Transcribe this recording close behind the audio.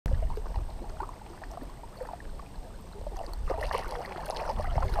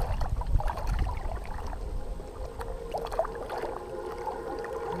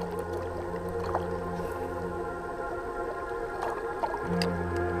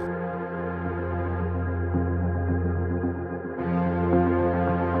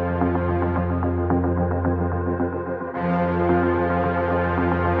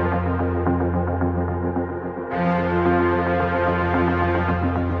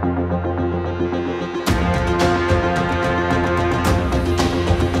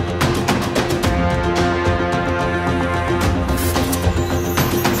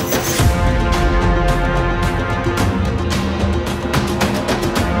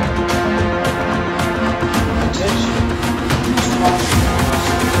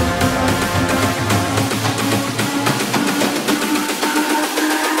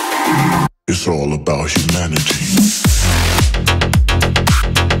all about humanity.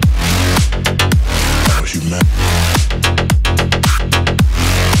 About humanity.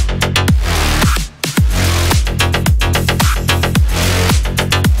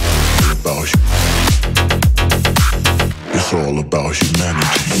 It's all about humanity.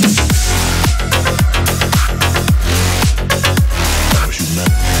 About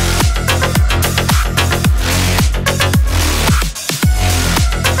humanity.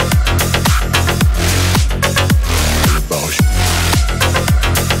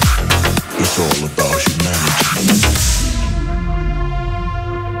 It's all about humanity.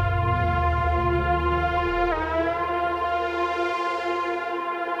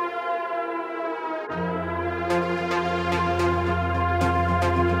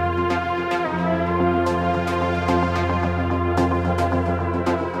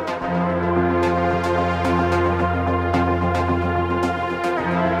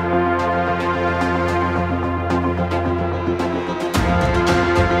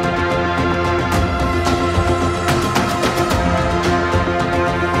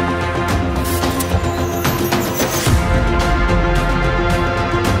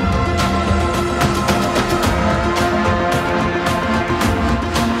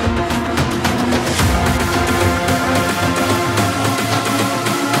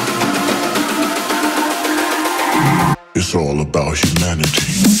 It's all about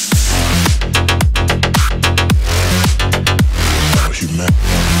humanity. About humanity.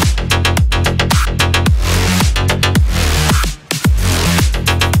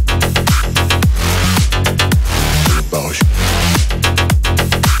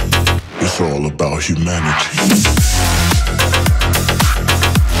 It's all about humanity.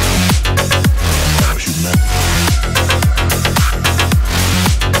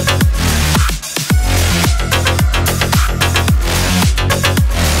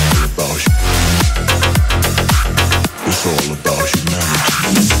 It's all about humanity.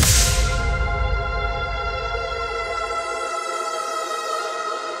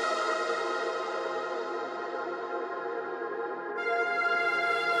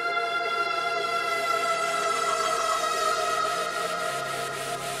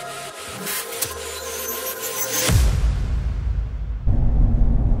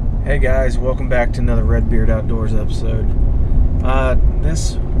 Hey guys, welcome back to another Redbeard Outdoors episode.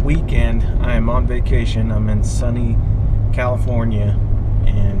 This weekend I am on vacation. I'm in sunny California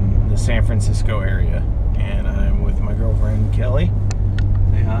in the San Francisco area, and I'm with my girlfriend Kelly.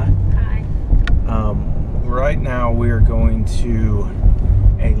 Say hi. Hi. Right now we are going to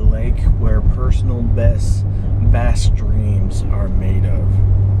a lake where personal best bass streams are made of.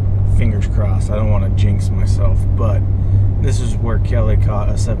 Fingers crossed, I don't want to jinx myself, but this is where Kelly caught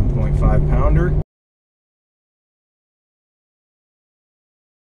a 7.5 pounder.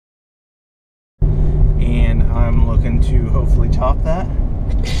 And I'm looking to hopefully top that.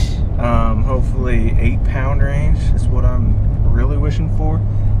 Hopefully 8-pound range is what I'm really wishing for.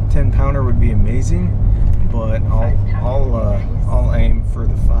 10-pounder would be amazing, but I'll aim for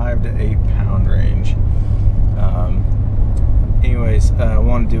the 5 to 8 pound range. Anyways, I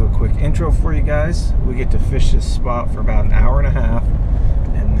want to do a quick intro for you guys. We get to fish this spot for about an hour and a half,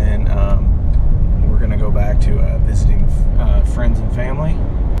 and then we're gonna go back to visiting friends and family.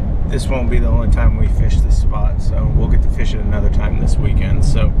 This won't be the only time we fish this spot, so we'll get to fish it another time this weekend.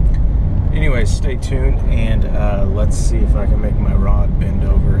 So anyways, stay tuned, and let's see if I can make my rod bend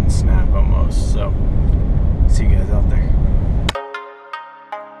over and snap almost. So see you guys out there.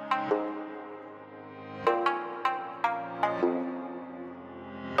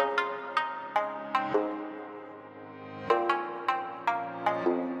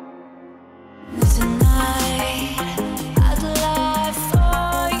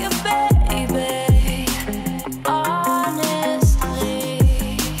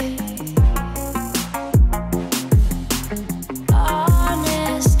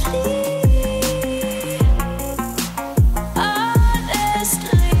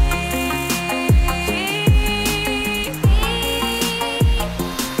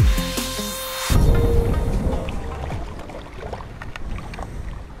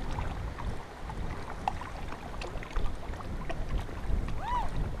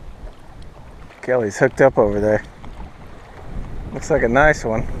 Kelly's hooked up over there. Looks like a nice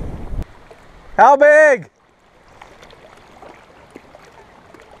one. How big?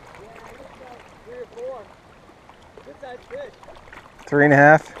 Yeah, 3 or 4. Good sized fish.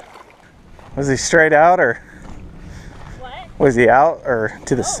 3.5. Was he straight out, or What? was he out or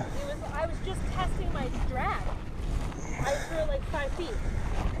to the? No, I was just testing my drag. I threw it like 5 feet.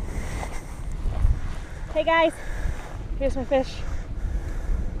 Hey guys, here's my fish.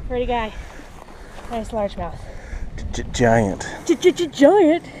 Pretty guy. Nice largemouth. Giant.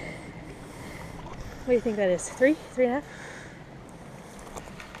 Giant. What do you think that is? 3? 3.5?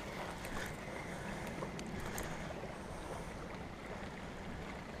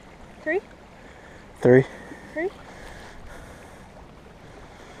 Three? 3. 3?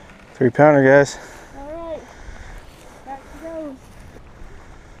 3-pounder, guys. Alright. Back she goes.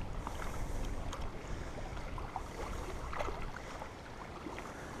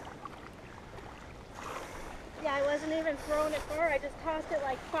 Yeah, I wasn't even throwing it far. I just tossed it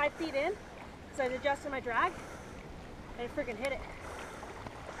like 5 feet in. So I adjusted my drag. And I freaking hit it.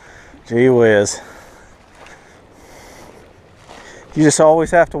 Gee whiz. You just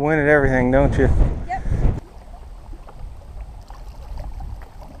always have to win at everything, don't you? Yep.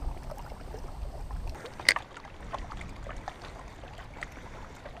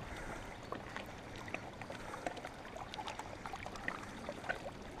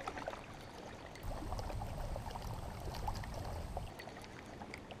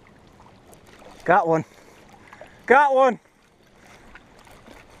 Got one. Got one.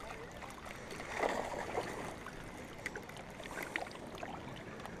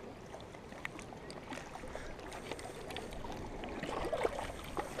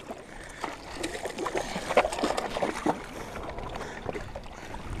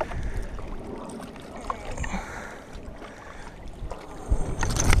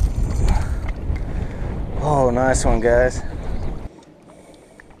 Oh, nice one, guys.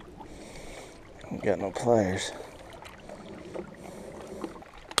 Got no pliers.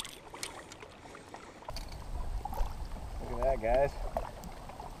 Look at that, guys.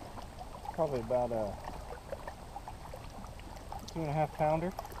 Probably about a 2.5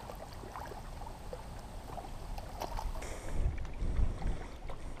 pounder.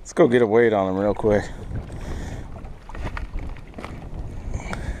 Let's go get a weight on him real quick.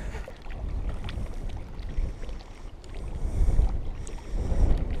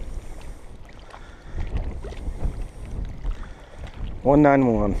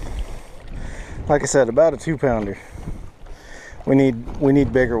 $191. Like I said, about a 2-pounder. We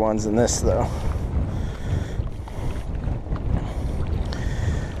need bigger ones than this though.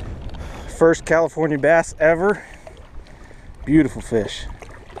 First California bass ever. Beautiful fish.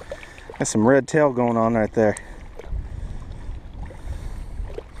 That's some red tail going on right there.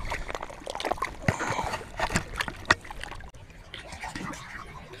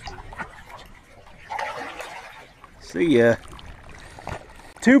 See ya.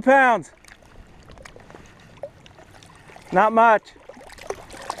 2 pounds. Not much.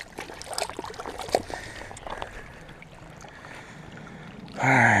 All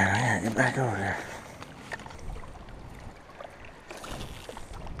right, I gotta get back over there.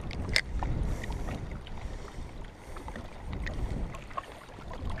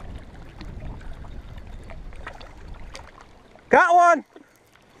 Got one.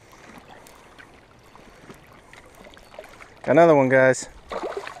 Got another one, guys.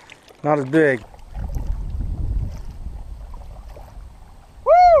 Not as big.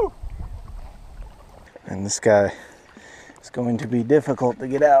 Woo! And this guy is going to be difficult to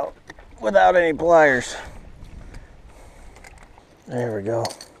get out without any pliers. There we go.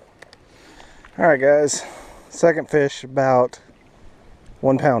 All right, guys. Second fish, about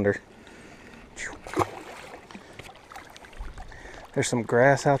 1-pounder. There's some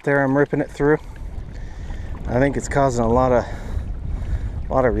grass out there. I'm ripping it through. I think it's causing a lot of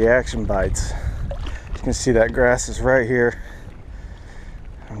reaction bites. You can see that grass is right here.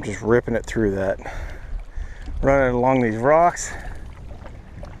 I'm just ripping it through that. Running along these rocks.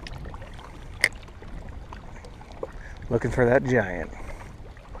 Looking for that giant.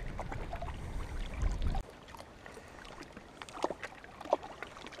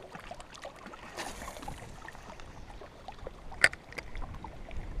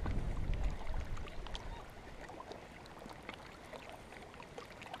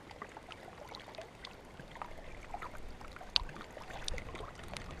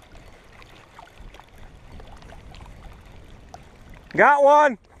 Got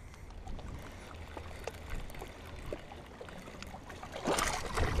one.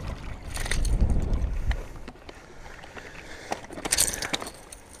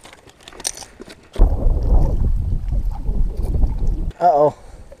 Uh-oh.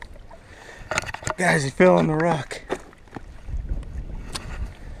 Guys, he's feeling the rock.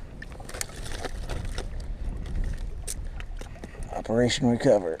 Operation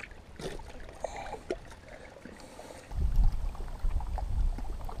recover.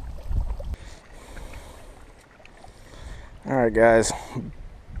 All right, guys,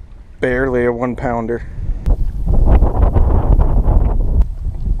 barely a 1-pounder.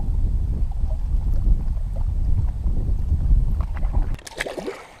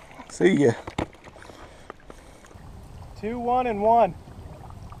 See ya. 2, 1, and 1.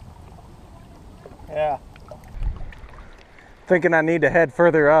 Yeah. Thinking I need to head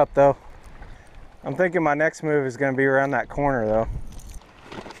further up though. I'm thinking my next move is going to be around that corner though.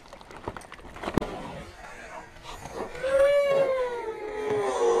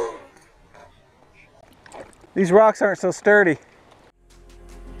 These rocks aren't so sturdy.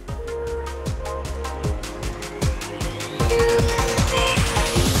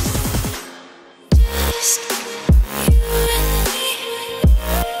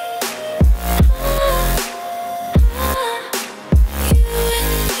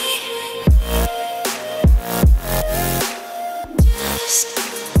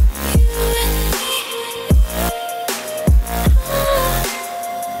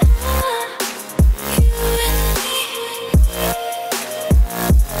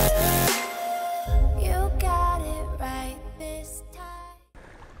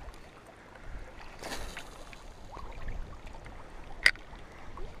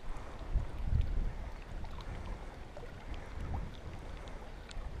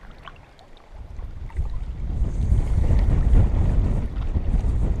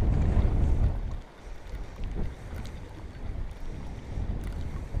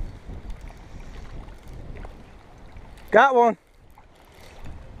 Got one.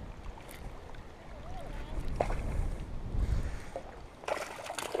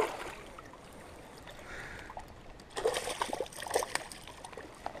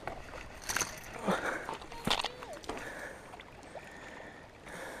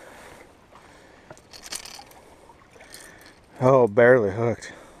 Oh, barely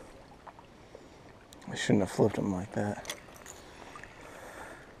hooked. I shouldn't have flipped him like that.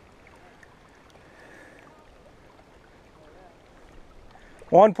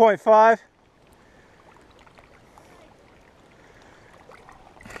 $1.5.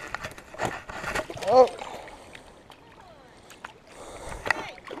 Oh.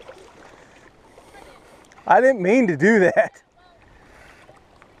 I didn't mean to do that.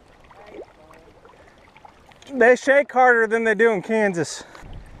 They shake harder than they do in Kansas.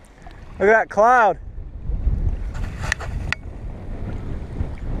 Look at that cloud.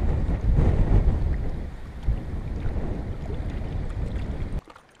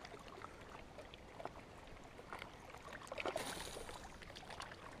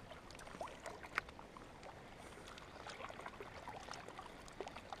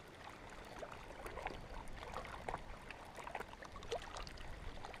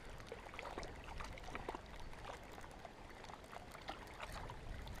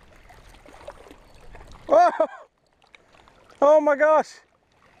 Oh, oh my gosh.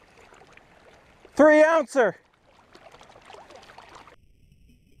 3-ouncer.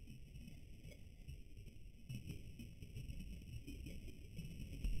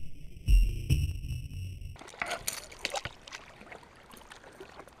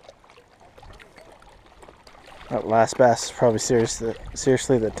 That last bass is probably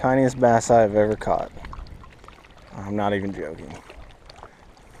seriously the tiniest bass I've ever caught. I'm not even joking.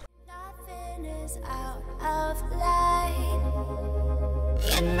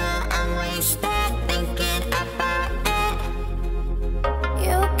 You know I'm wasted thinking about it.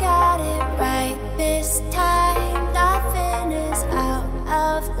 You got it right this time. Nothing is out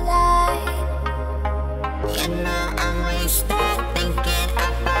of line. You know I'm wasted thinking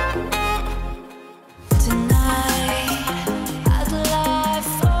about it. Tonight I'd lie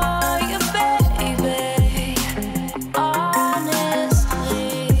for you, baby. Honestly.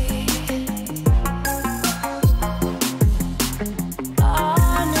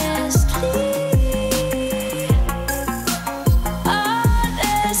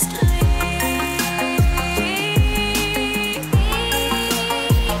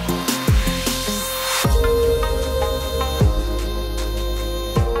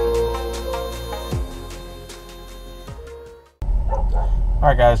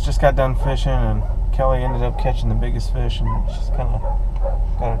 Alright guys, just got done fishing and Kelly ended up catching the biggest fish and she's kind of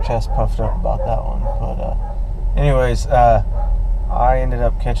got her chest puffed up about that one. But anyways, I ended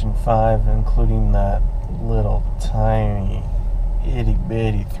up catching 5, including that little tiny itty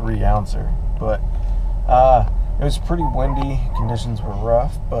bitty 3-ouncer. But it was pretty windy, conditions were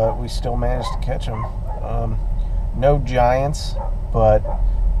rough, but we still managed to catch them. No giants, but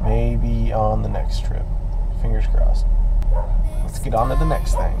maybe on the next trip. Fingers crossed. Let's get on to the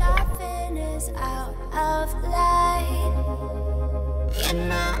next thing. Nothing is out of line. You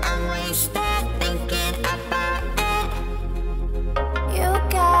know I'm wasted thinking about it. You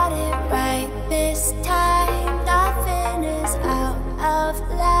got it right this time. Nothing is out of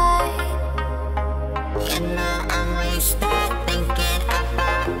line. You know I'm wasted thinking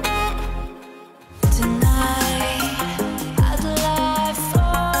about it.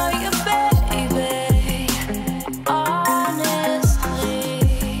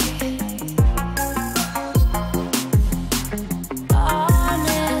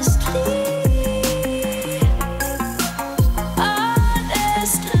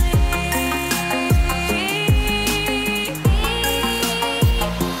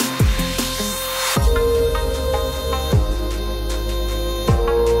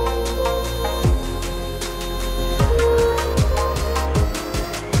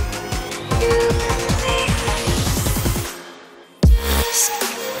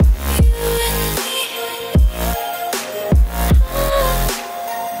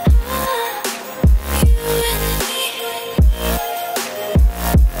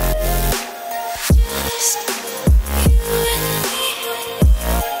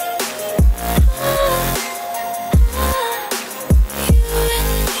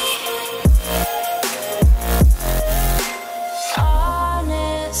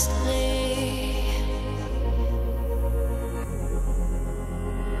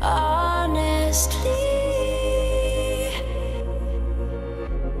 just leave.